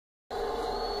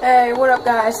Hey, what up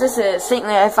guys? This is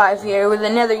SidewaysSoviet here with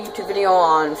another YouTube video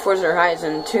on Forza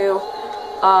Horizon 2.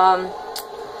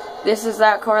 This is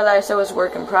that car that I said was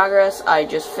work in progress. I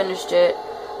just finished it.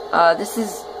 This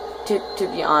is, to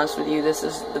be honest with you, this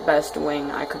is the best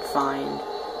wing I could find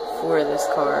for this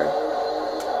car.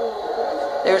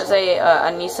 There's a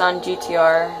Nissan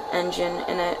GTR engine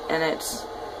in it, and it's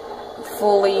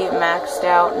fully maxed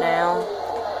out now.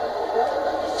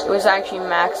 It was actually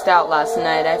maxed out last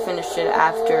night. I finished it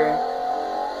after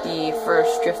the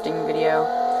first drifting video.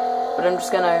 But I'm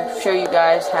just gonna show you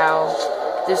guys how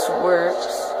this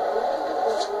works.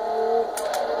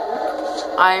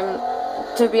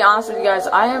 To be honest with you guys,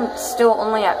 I am still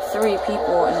only at 3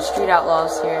 people in the Street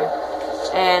Outlaws here.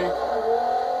 And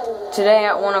today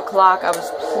at 1 o'clock I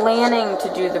was planning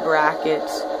to do the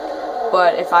brackets.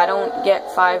 But if I don't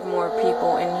get 5 more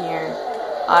people in here,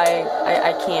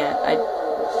 I can't.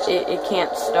 It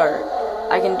can't start.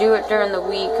 I can do it during the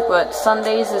week, but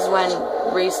Sundays is when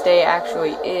race day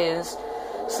actually is,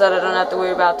 so that I don't have to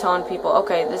worry about telling people,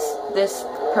 okay, this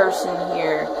person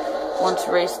here wants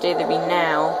race day to be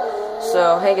now,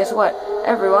 so hey, guess what?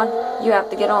 Everyone, you have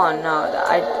to get on. No,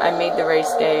 I made the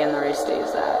race day, and the race day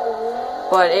is that.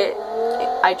 But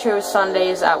I chose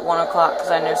Sundays at 1 o'clock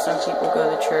because I know some people go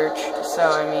to church, so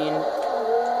I mean,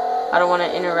 I don't want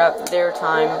to interrupt their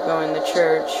time of going to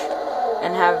church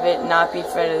and have it not be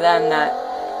fair to them that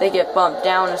they get bumped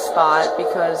down a spot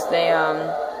because they,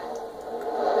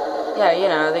 yeah, you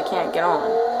know, they can't get on.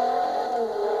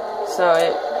 So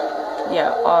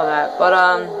yeah, all that. But,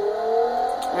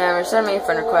 remember, send me a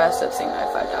friend request at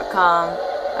SidewaysSoviet.com.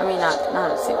 I mean, not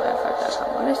at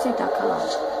SidewaysSoviet.com. What did I say .com?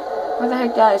 What the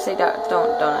heck did I say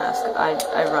don't ask. I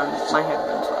run, my head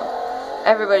runs well.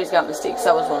 Everybody's got mistakes,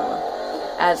 that was one of them.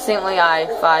 At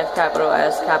SidewaysI5, capital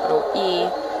S, capital E,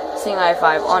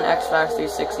 SidewaysI5 on Xbox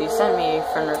 360. Send me a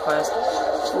friend request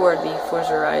for the Forza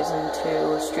Horizon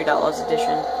 2 Street Outlaws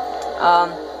Edition.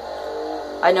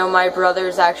 I know my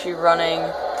brother's actually running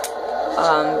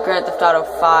Grand Theft Auto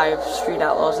 5 Street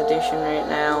Outlaws Edition right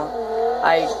now.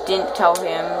 I didn't tell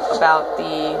him about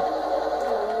the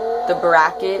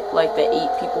bracket, like the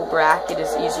 8 people bracket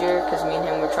is easier, because me and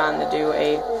him were trying to do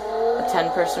a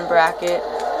 10-person bracket.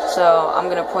 So I'm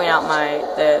gonna point out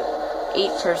the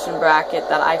 8-person bracket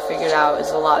that I figured out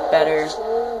is a lot better,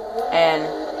 and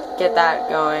get that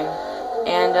going.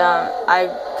 And I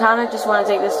kind of just want to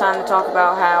take this time to talk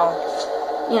about how,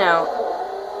 you know,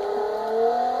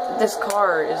 this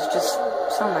car is just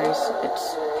so nice.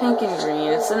 It's pink and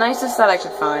green. It's the nicest that I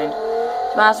could find. To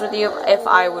be honest with you, if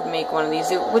I would make one of these,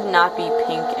 it would not be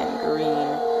pink and green.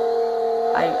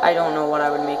 I don't know what I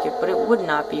would make it, but it would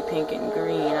not be pink and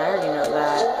green. I already know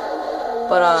that.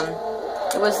 But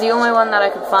it was the only one that I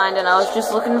could find, and I was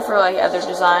just looking for like other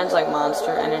designs like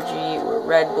Monster Energy or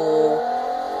Red Bull,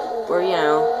 or you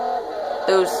know,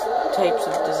 those types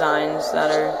of designs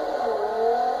that are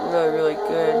really, really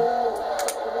good.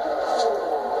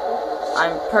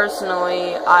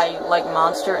 I like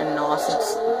Monster and NOS.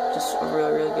 It's just a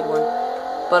really, really good one.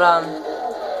 But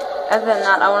other than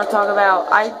that, I want to talk about,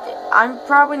 I'm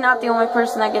probably not the only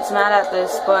person that gets mad at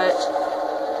this, but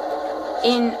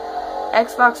in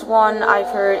Xbox One, I've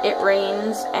heard it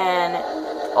rains and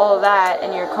all of that,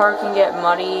 and your car can get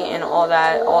muddy and all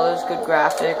that, all those good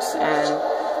graphics and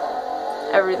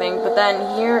everything. But then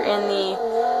here in the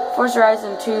Forza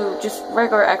Horizon 2, just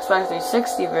regular Xbox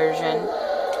 360 version,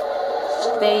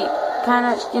 they kind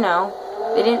of, you know,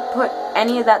 they didn't put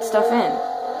any of that stuff in.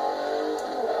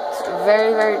 It's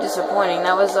very, very disappointing.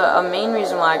 That was a main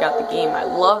reason why I got the game. I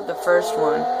loved the first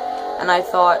one, and I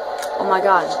thought, oh my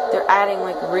god, they're adding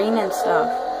like rain and stuff.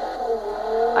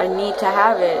 I need to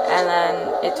have it. And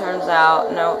then it turns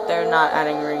out, no, they're not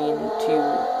adding rain to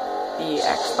the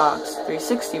Xbox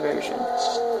 360 version.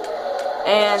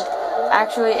 And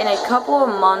actually, in a couple of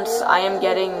months, I am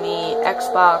getting the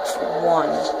Xbox One,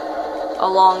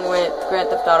 along with Grand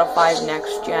Theft Auto 5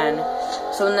 Next Gen.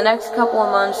 So in the next couple of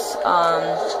months,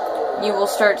 you will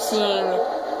start seeing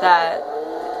that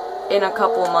in a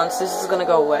couple of months, this is going to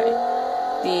go away.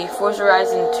 The Forza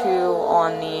Horizon 2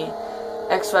 on the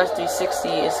Xbox 360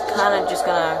 is kind of just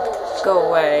gonna go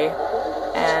away,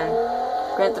 and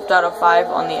Grand Theft Auto 5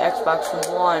 on the Xbox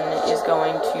One is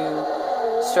going to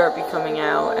start becoming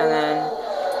out, and then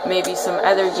maybe some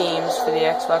other games for the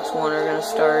Xbox One are gonna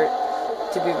start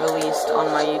to be released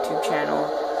on my YouTube channel.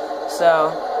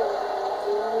 So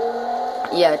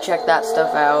yeah, check that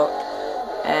stuff out,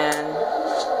 and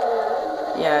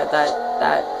yeah, that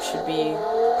should be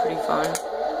pretty fun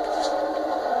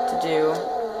to do.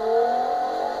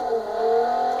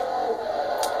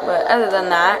 But other than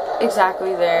that,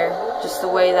 exactly there, just the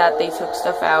way that they took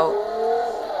stuff out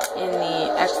in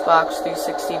the Xbox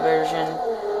 360 version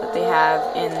that they have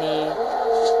in the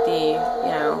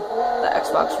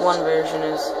Xbox One version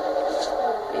it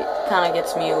kind of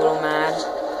gets me a little mad.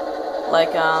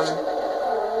 Like,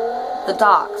 the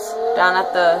docks down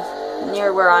at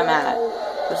near where I'm at.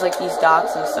 There's like these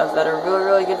docks and stuff that are really,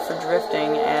 really good for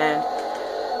drifting, and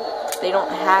they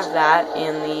don't have that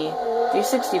in the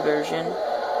 360 version,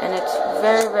 and it's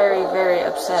very, very, very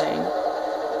upsetting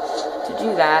to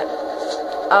do that.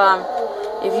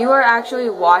 If you are actually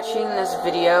watching this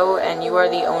video and you are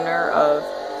the owner of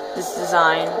this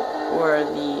design or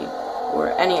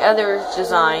any other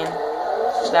design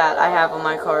that I have on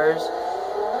my cars,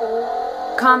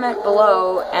 comment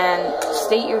below and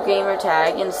state your gamer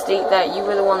tag and state that you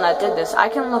were the one that did this. I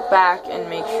can look back and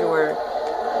make sure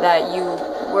that you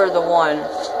were the one,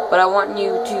 but I want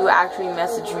you to actually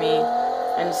message me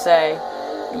and say,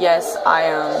 yes,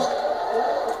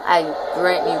 I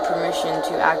grant you permission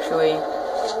to actually,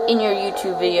 in your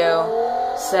YouTube video,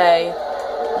 say,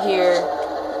 here,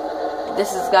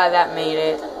 this is the guy that made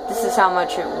it, this is how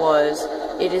much it was,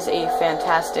 it is a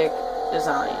fantastic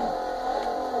design.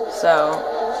 So,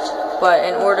 but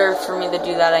in order for me to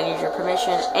do that, I need your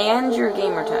permission and your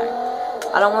gamer tag.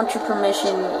 I don't want your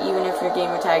permission even if your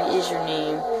gamer tag is your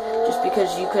name, just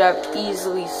because you could have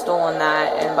easily stolen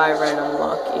that, and by random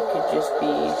luck, it could just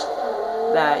be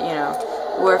that,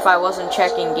 or if I wasn't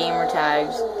checking gamer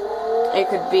tags, it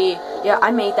could be, yeah,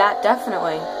 I made that,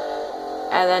 definitely.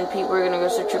 And then people are going to go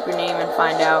search up your name and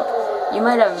find out you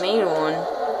might have made one,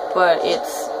 but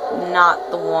it's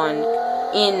not the one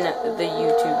in the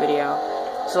YouTube video.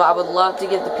 So I would love to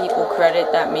give the people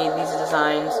credit that made these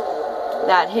designs.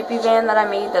 That hippie van that I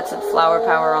made that said Flower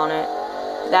Power on it,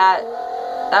 that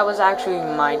was actually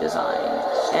my design,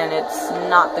 and it's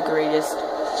not the greatest,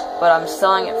 but I'm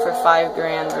selling it for $5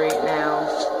 grand right now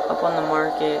up on the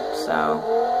market. So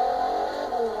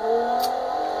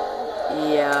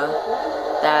yeah,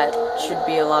 that should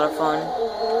be a lot of fun.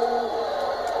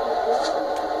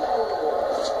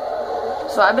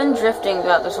 So I've been drifting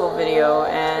throughout this whole video,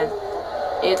 and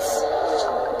it's,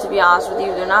 to be honest with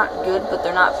you, they're not good, but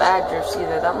they're not bad drifts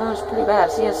either. That one was pretty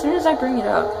bad. See, as soon as I bring it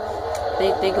up,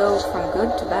 they go from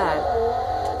good to bad.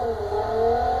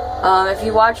 If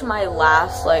you watch my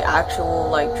last,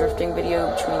 actual, drifting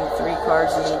video between 3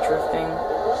 cars and me drifting,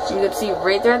 you could see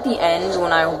right there at the end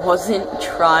when I wasn't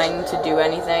trying to do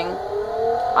anything,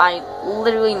 I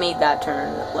literally made that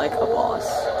turn like a boss.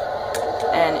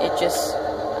 And it just,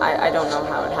 I don't know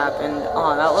how it happened.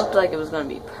 Oh, that looked like it was going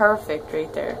to be perfect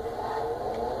right there.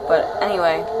 But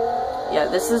anyway, yeah,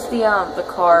 this is the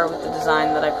car with the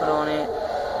design that I put on it.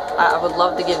 I would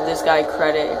love to give this guy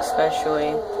credit,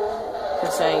 especially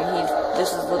considering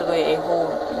this is literally a whole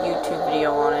YouTube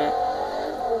video on it.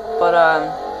 But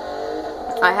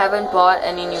I haven't bought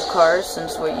any new cars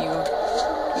since what you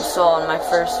saw in my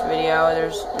first video.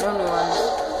 There's no new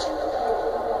ones.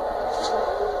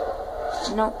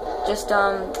 Nope, just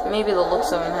maybe the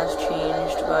looks of them has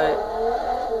changed, but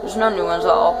there's no new ones.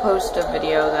 I'll post a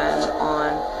video then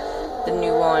on the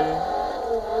new one,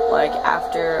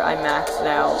 after I max it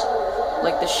out.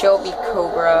 Like the Shelby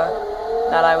Cobra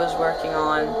that I was working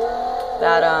on,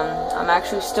 that I'm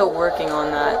actually still working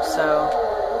on that, so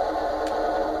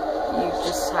you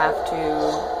just have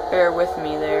to bear with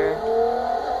me there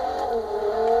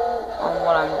on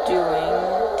what I'm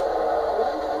doing.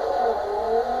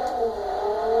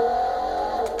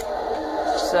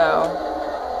 So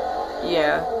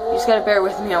yeah, you just gotta bear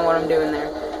with me on what I'm doing there.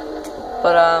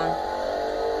 But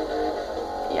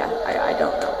yeah, I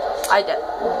don't know.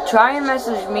 Try and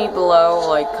message me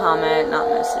below, comment, not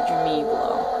message me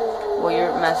below. Well,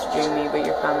 you're messaging me, but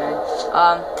you're commenting.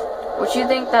 What you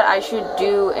think that I should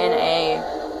do in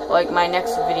my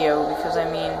next video, because I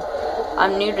mean,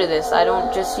 I'm new to this. I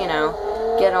don't just,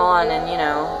 get on and,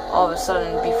 all of a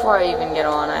sudden, before I even get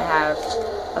on, I have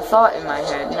a thought in my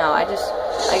head. No, I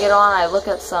get on, I look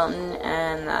at something,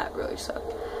 and that really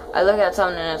sucked. I look at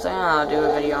something and it's like, oh, I'll do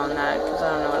a video on that, because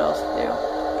I don't know what else to do.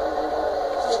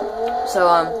 So,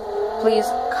 please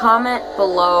comment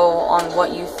below on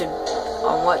what you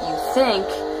think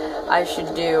I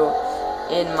should do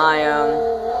in my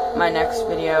my next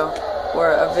video,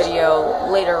 or a video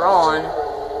later on,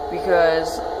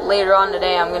 because later on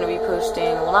today I'm going to be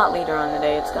posting, well, not later on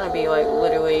today, it's going to be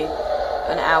literally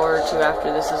an hour or two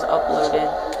after this is uploaded,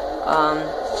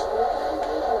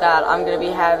 that I'm going to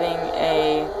be having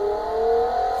a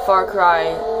Far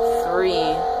Cry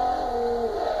 3.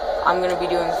 I'm going to be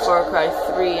doing Far Cry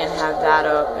 3 and have that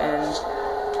up and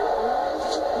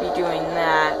be doing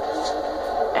that.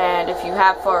 And if you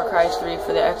have Far Cry 3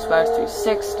 for the Xbox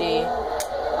 360,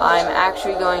 I'm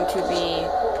actually going to be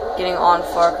getting on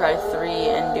Far Cry 3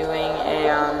 and doing a,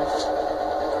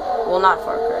 well, not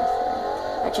Far Cry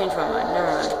 3. I changed my mind. Never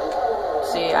mind.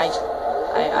 See,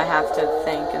 I have to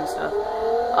think and stuff.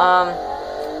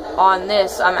 On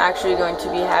this, I'm actually going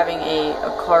to be having a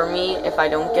car meet if I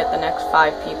don't get the next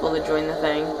 5 people to join the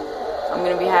thing. I'm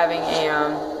going to be having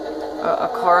a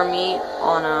car meet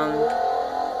on,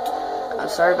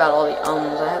 sorry about all the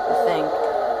ums, I have to think.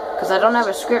 Because I don't have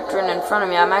a script written in front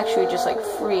of me, I'm actually just like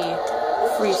free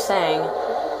saying.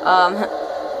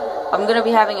 I'm going to be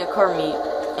having a car meet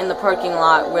in the parking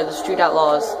lot where the Street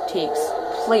Outlaws takes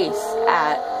place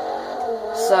at.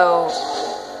 So,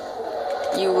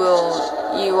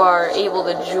 you are able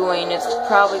to join. It's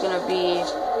probably going to be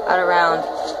at around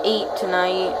 8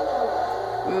 tonight.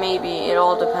 Maybe, it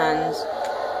all depends.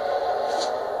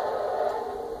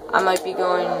 I might be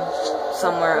going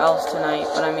somewhere else tonight,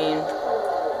 but I mean,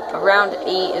 around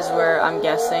 8 is where I'm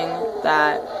guessing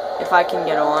that if I can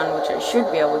get on, which I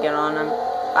should be able to get on,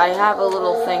 I have a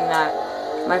little thing that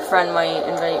my friend might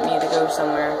invite me to go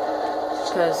somewhere,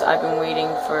 because I've been waiting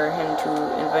for him to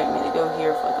invite me to go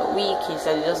here for like a week. He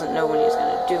said he doesn't know when he's going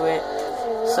to do it.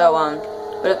 So,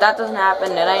 but if that doesn't happen,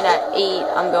 tonight at 8,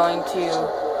 I'm going to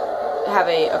have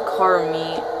a car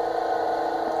meet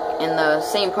in the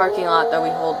same parking lot that we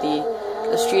hold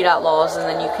the Street Outlaws, and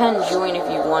then you can join if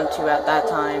you want to at that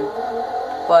time.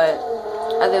 But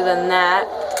other than that,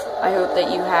 I hope that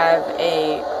you have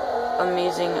a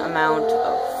amazing amount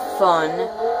of fun.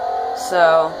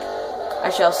 So I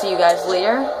shall see you guys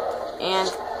later, and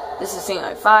this is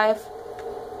Saint 5.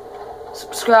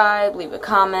 Subscribe, leave a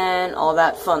comment, all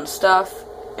that fun stuff,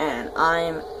 and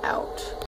I'm out.